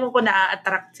 believe me, ewan ko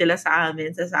naa-attract sila sa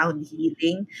amin, sa sound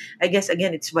healing. I guess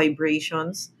again, it's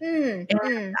vibrations. Hmm. And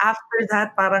Hmm. after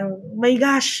that, parang, my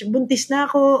gosh, buntis na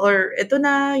ako, or eto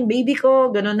na, yung baby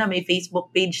ko, gano'n na, may Facebook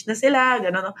page na sila,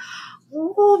 gano'n.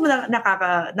 Oo,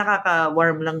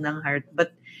 nakaka-warm lang ng heart.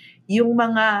 But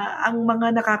ang mga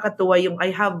nakakatuwa, yung I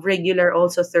have regular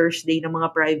also Thursday na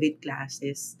mga private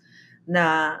classes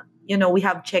na, we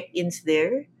have check-ins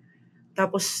there.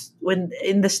 Tapos, when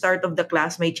in the start of the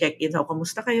class, may check-ins. Oh,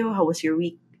 kamusta kayo? How was your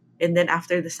week? And then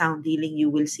after the sound healing, you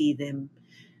will see them,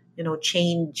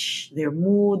 change their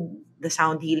mood. The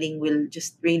sound healing will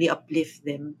just really uplift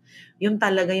them. Yun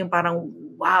talaga yung parang,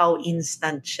 wow,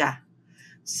 instant siya.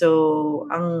 So,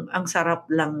 ang sarap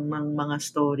lang ng mga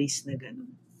stories na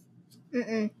gano'n.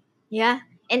 Mm-mm. Yeah.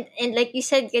 And like you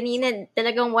said kanina,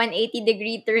 talagang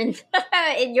 180-degree turn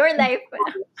in your life.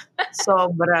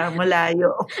 Sobra,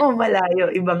 malayo. Malayo,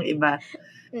 ibang-iba.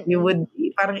 You Mm-mm. would,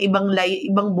 parang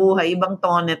ibang buhay, ibang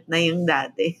tonet na yung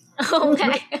dati. Oh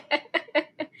my.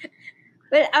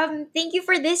 Well, thank you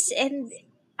for this. And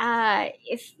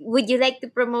if would you like to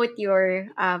promote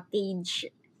your page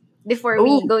before we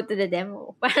Oh, go to the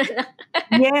demo?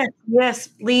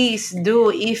 yes, please do.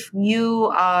 If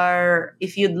you'd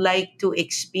like to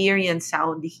experience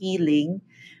sound healing,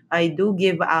 I do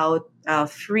give out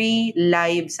free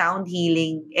live sound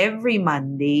healing every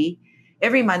Mondays,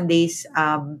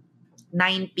 9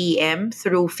 p.m.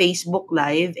 through Facebook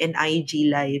Live and IG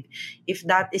Live. If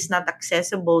that is not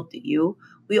accessible to you,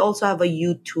 we also have a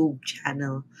YouTube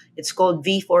channel. It's called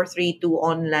V432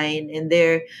 Online, and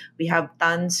there we have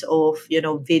tons of,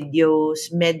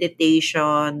 videos,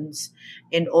 meditations,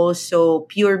 and also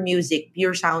pure music,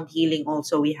 pure sound healing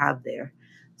also we have there.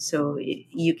 So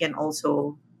you can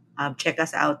also check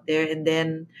us out there. And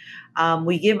then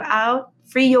we give out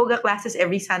free yoga classes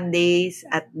every Sundays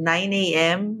at 9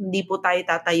 a.m. Hindi po tayo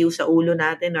tatayo sa ulo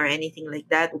natin or anything like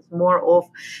that. It's more of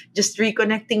just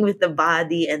reconnecting with the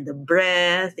body and the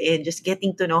breath and just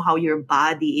getting to know how your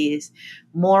body is.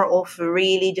 More of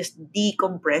really just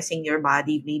decompressing your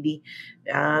body. Maybe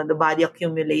the body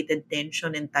accumulated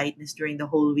tension and tightness during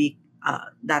the whole week.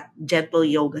 That gentle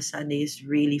yoga Sunday is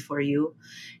really for you.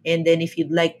 And then if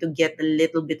you'd like to get a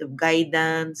little bit of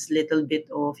guidance, little bit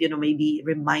of, maybe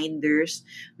reminders,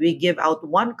 we give out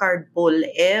one card pull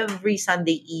every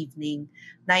Sunday evening,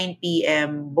 9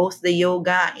 p.m. Both the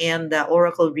yoga and the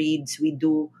oracle reads we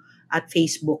do at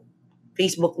Facebook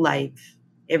Live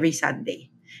every Sunday.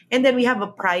 And then we have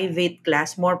a private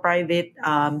class, more private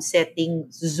setting,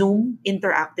 Zoom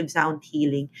interactive sound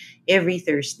healing every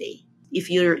Thursday. If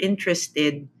you're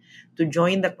interested to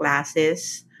join the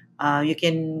classes, you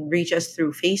can reach us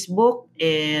through Facebook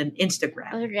and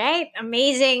Instagram. All right,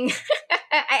 amazing.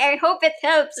 I hope it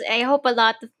helps. I hope a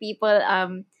lot of people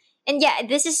and yeah,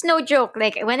 this is no joke.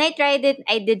 Like when I tried it,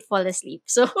 I did fall asleep.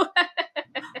 So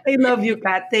I love you,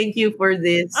 Kat. Thank you for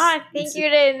this. thank It's you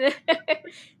Rin.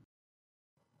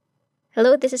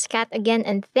 Hello, this is Kat again,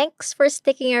 and thanks for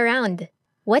sticking around.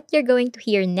 What you're going to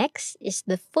hear next is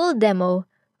the full demo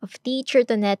of Teacher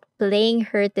Tonette playing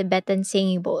her Tibetan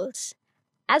singing bowls.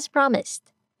 As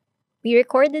promised, we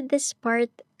recorded this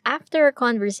part after our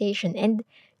conversation, and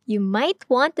you might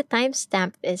want to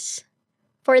timestamp this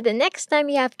for the next time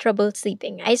you have trouble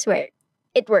sleeping. I swear,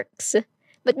 it works.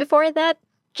 But before that,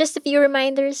 just a few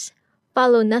reminders.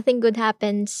 Follow Nothing Good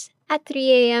Happens at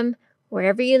 3 a.m.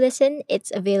 Wherever you listen,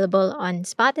 it's available on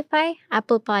Spotify,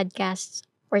 Apple Podcasts,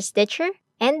 or Stitcher.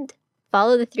 And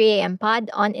follow the 3 a.m. pod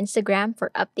on Instagram for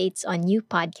updates on new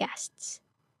podcasts.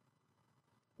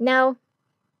 Now,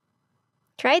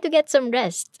 try to get some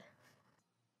rest.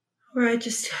 all right,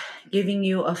 just giving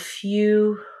you a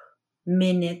few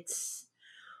minutes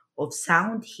of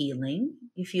sound healing.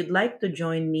 If you'd like to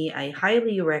join me, I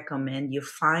highly recommend you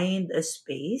find a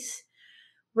space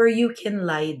where you can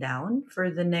lie down for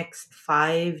the next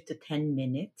 5 to 10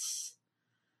 minutes,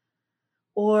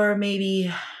 or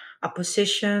maybe a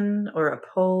position or a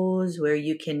pose where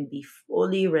you can be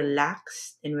fully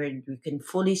relaxed and where you can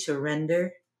fully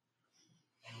surrender.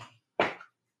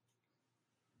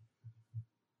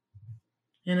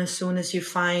 And as soon as you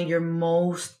find your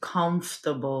most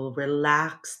comfortable,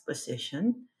 relaxed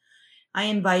position, I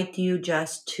invite you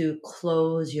just to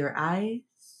close your eyes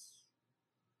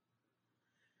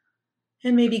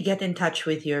and maybe get in touch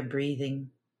with your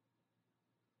breathing.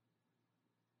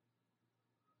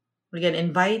 Again,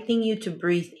 inviting you to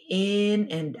breathe in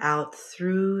and out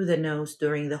through the nose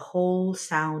during the whole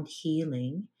sound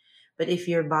healing. But if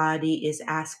your body is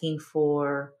asking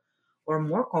for or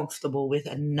more comfortable with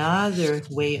another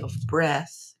way of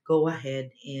breath, go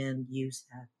ahead and use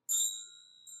that.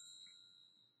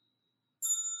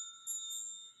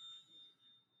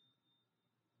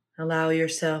 Allow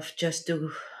yourself just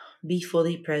to be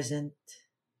fully present.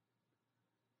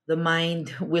 The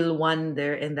mind will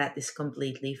wander, and that is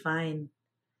completely fine.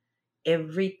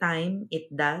 Every time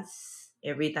it does,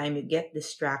 every time you get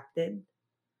distracted,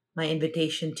 my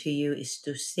invitation to you is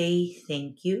to say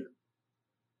thank you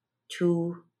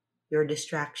to your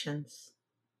distractions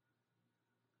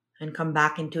and come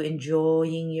back into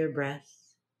enjoying your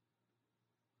breath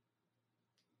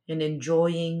and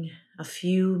enjoying a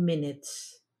few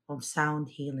minutes of sound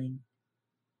healing.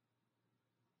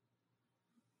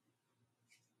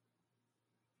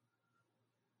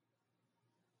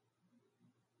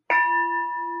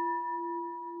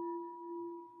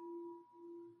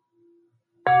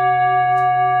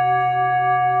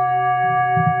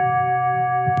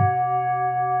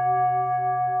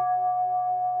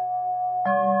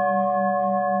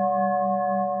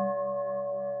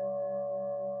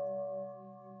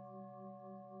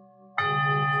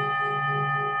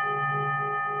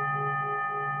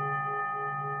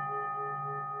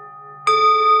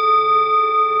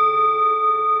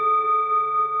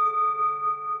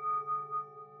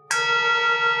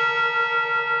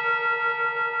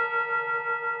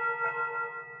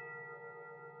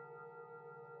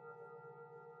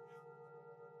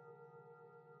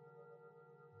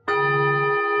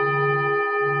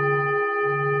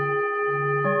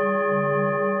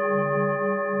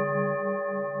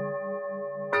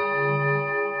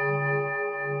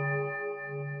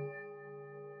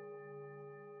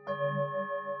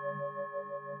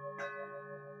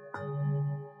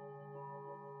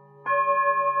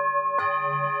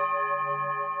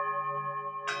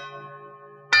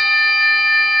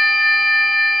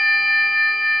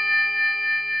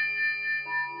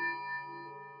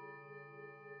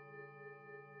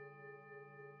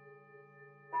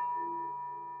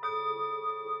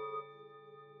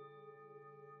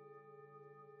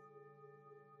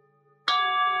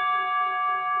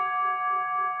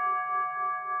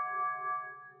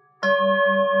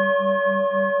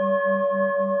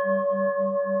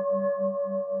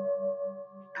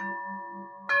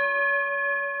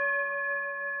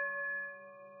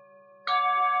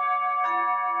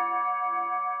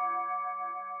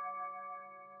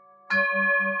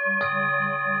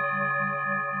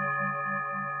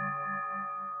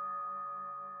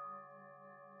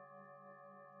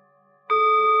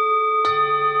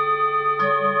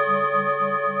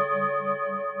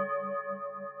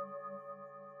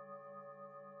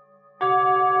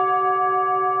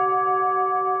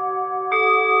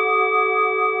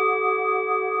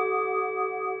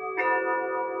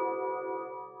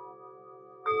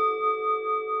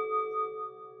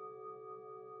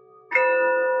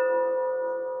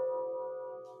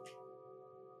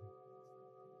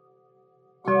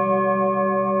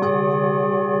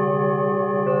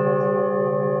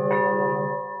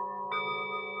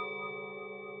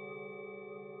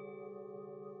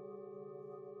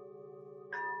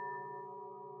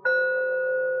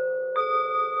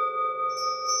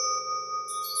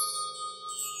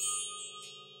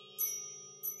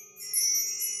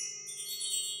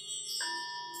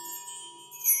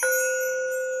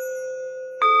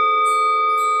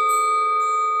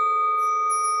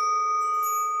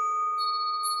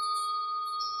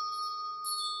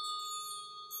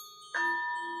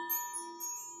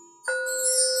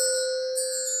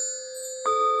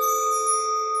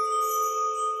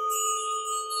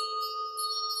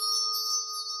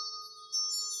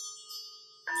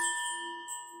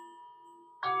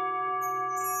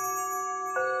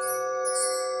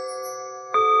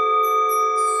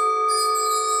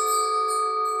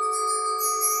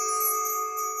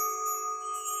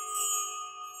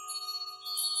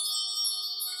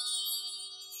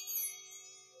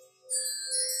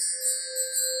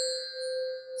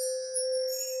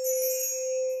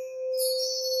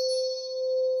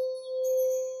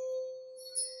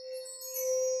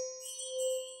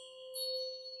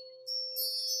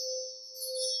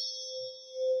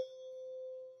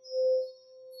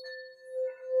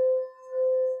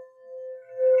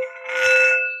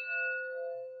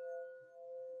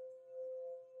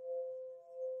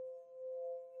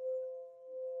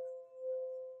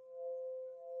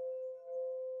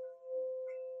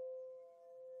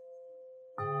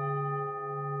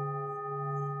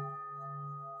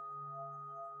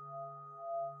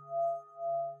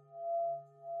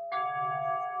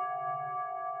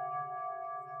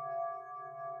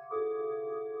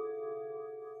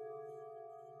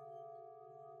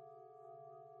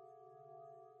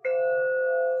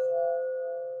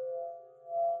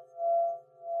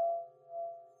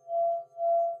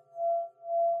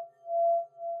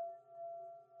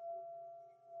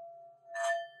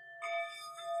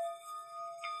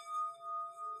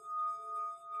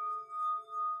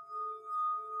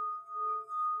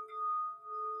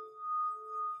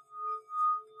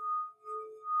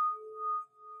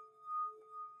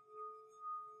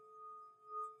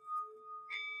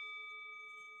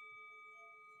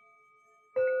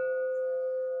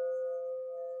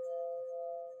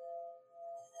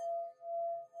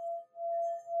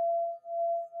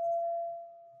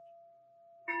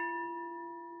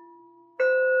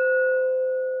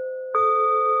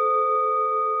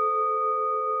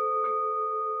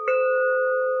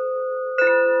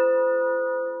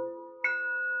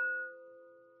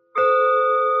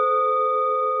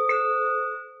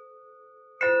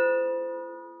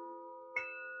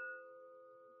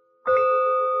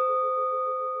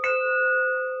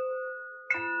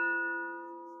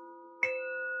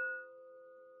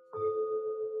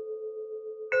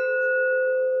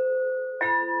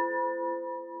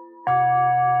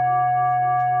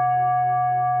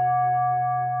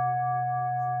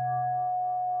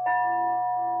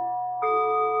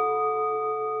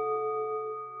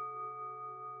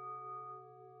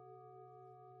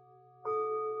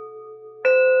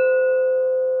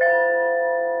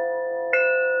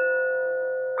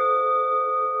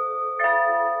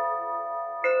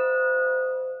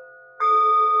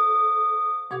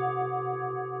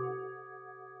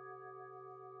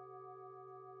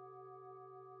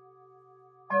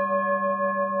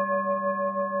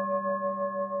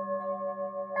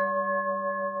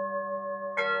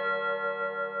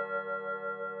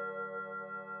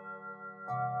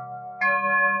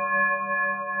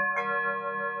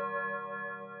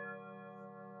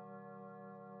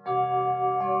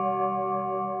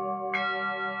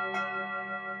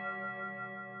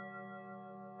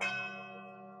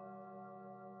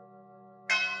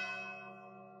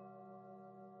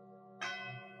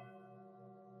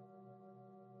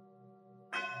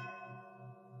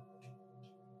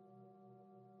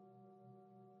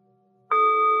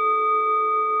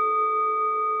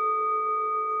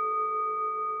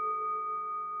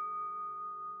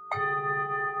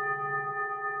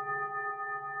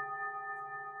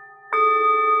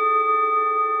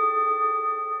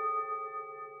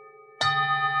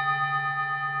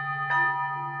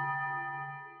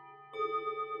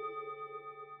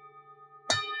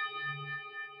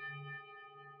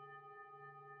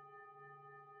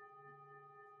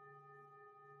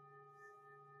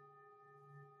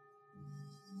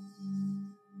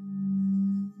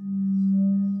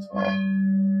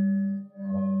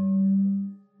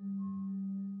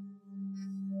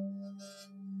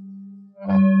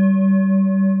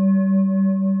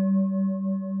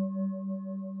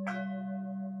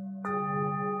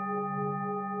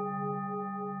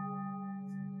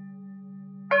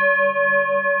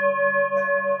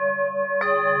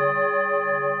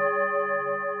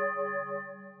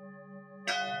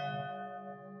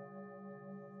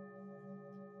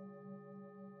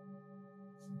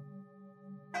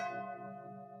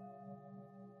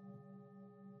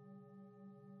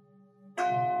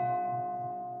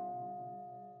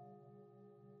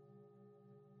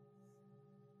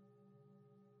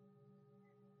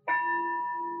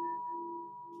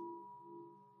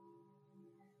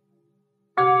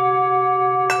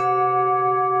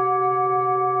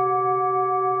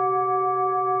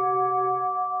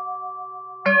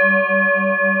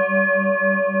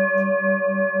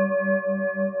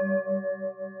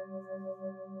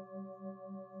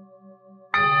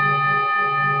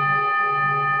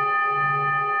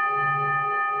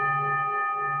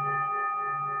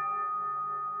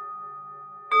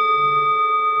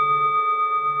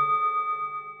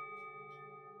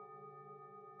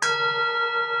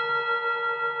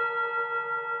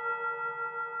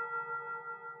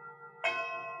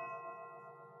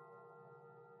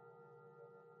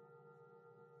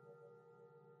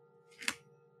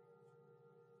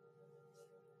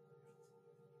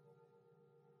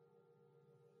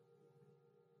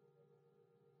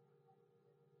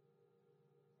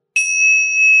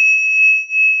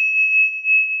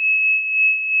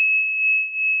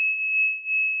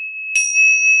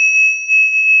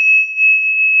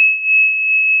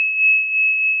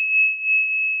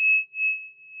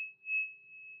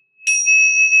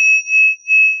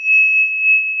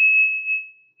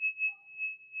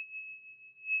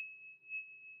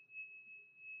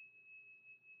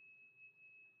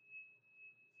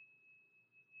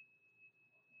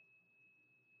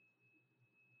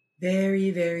 Very,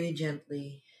 very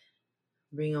gently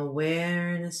bring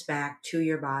awareness back to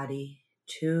your body,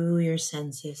 to your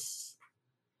senses.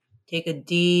 Take a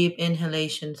deep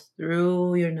inhalation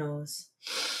through your nose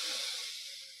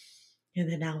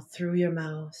and then out through your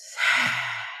mouth.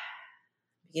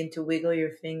 Begin to wiggle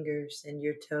your fingers and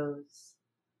your toes.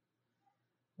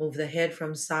 Move the head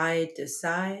from side to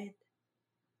side.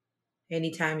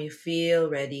 Anytime you feel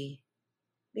ready,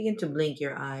 begin to blink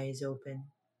your eyes open.